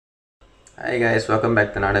Hi guys, welcome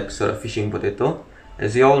back to another episode of Fishing Potato.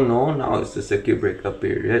 As you all know, now it's the circuit breaker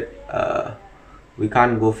period. We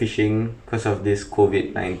can't go fishing because of this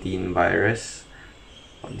COVID-19 virus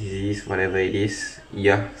or disease, whatever it is.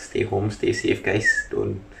 Yeah, stay home, stay safe guys.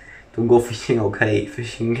 Don't go fishing, okay?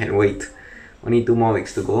 Fishing can wait. Only 2 more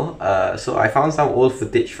weeks to go. So I found some old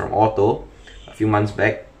footage from Orto a few months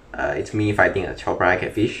back. It's me fighting a chopra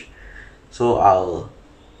catfish. So I'll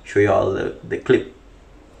show you all the clip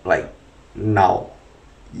like now.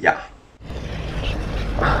 Yeah.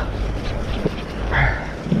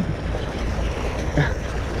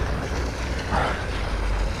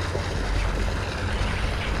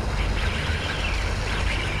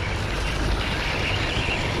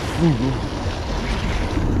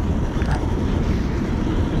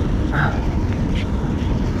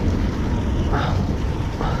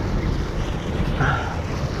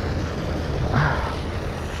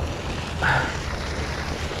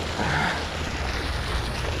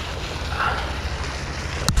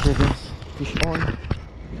 Okay guys, fish on.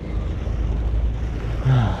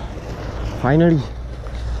 Finally,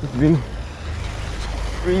 it's been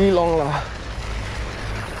really long lah.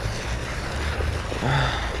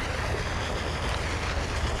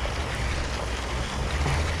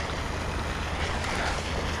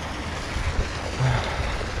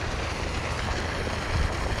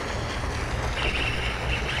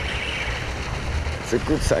 It's a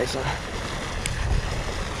good size lah.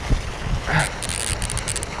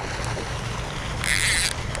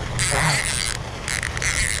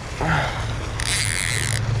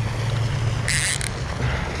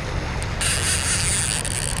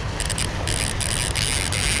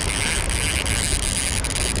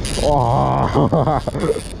 Wow.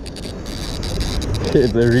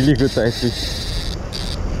 It's a really good size fish.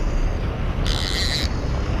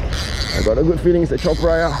 I got a good feeling it's a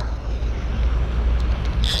chopra.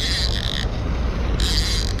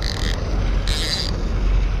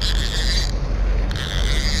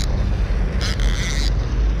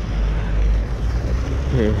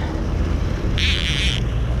 Okay.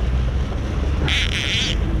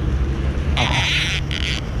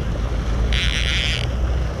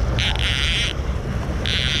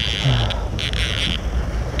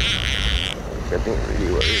 Getting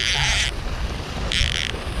really worried.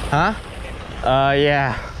 Huh?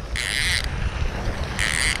 Yeah.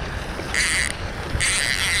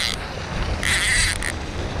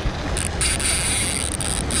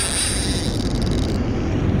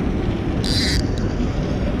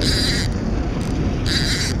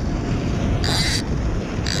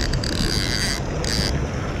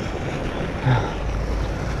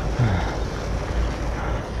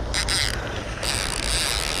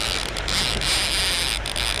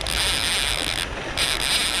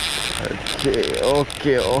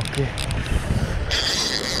 Okay.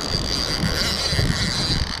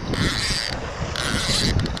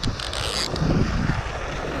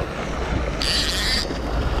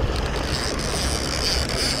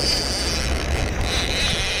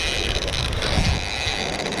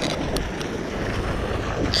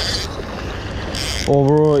 Oh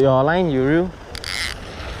bro, your line, you reel?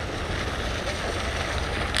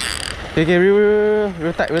 Okay,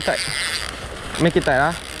 real tight. Make it tight,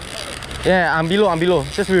 huh? Yeah, I'm below.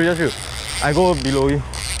 Just reel. I go below you.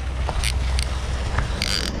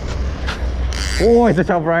 Oh, it's a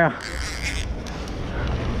chopra.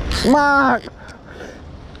 Mark!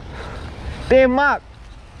 Damn, Mark!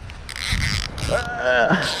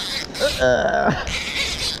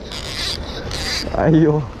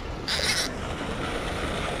 Ayo.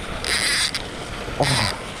 Oh.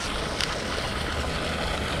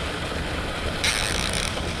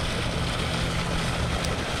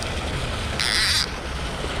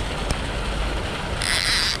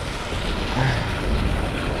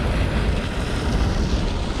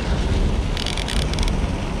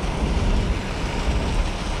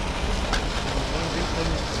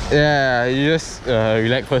 Yeah, you just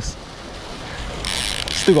relax first.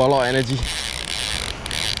 Still got a lot of energy.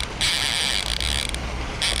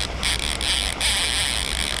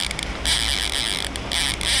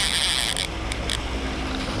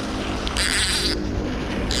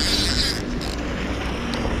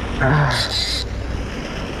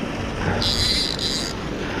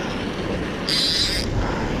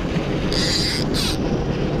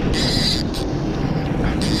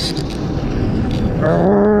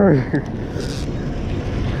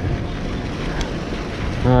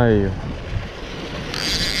 Ayo.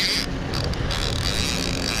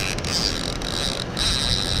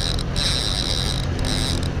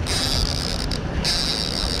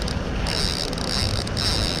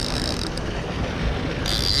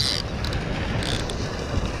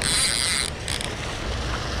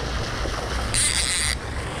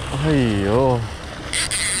 Aiyo.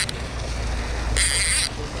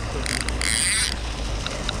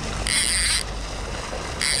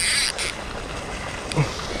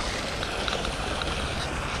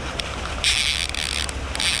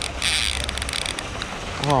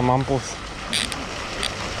 Wah, mampus.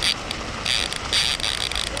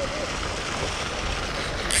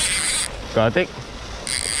 Gatik.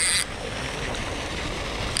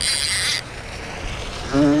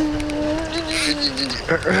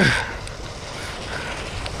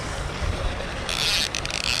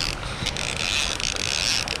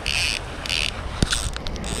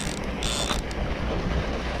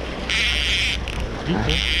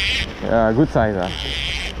 Yeah, good size.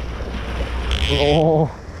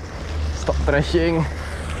 Oh, stop thrashing.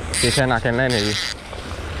 Okay, I can land maybe.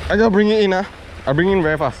 I just bring it in. I'll bring it in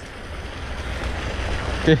very fast.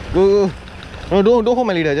 Okay, go. No, don't hold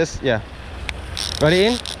my leader. Just yeah. Got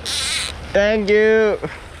it in. Thank you.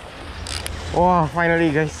 Wow,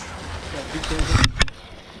 finally, guys.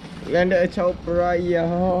 Landed a chopper.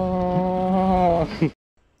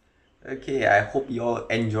 Okay, I hope you all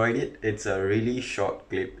enjoyed it. It's a really short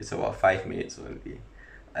clip. It's about 5 minutes only.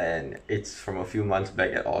 And it's from a few months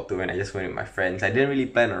back at Orto when I just went with my friends. I didn't really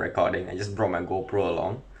plan on recording. I just brought my GoPro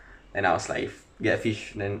along. And I was like, get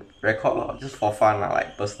fish, then record just for fun,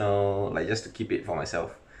 like personal, like just to keep it for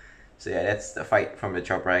myself. So yeah, that's the fight from the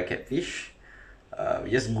chopper I catfish. We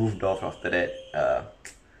just goofed off after that.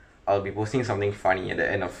 I'll be posting something funny at the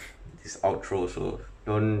end of this outro, so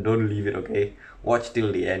don't leave it, okay? Watch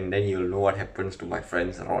till the end, then you'll know what happens to my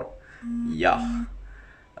friend's rod. Yeah.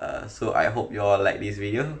 So I hope you all like this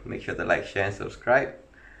video. Make sure to like, share and subscribe.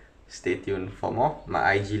 Stay tuned for more.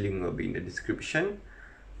 My IG link will be in the description.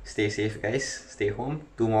 Stay safe, guys. Stay home.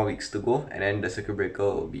 2 more weeks to go, and then the circuit breaker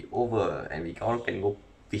will be over and we all can go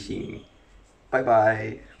fishing. Bye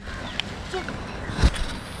bye.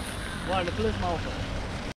 Wah, ada plus mau.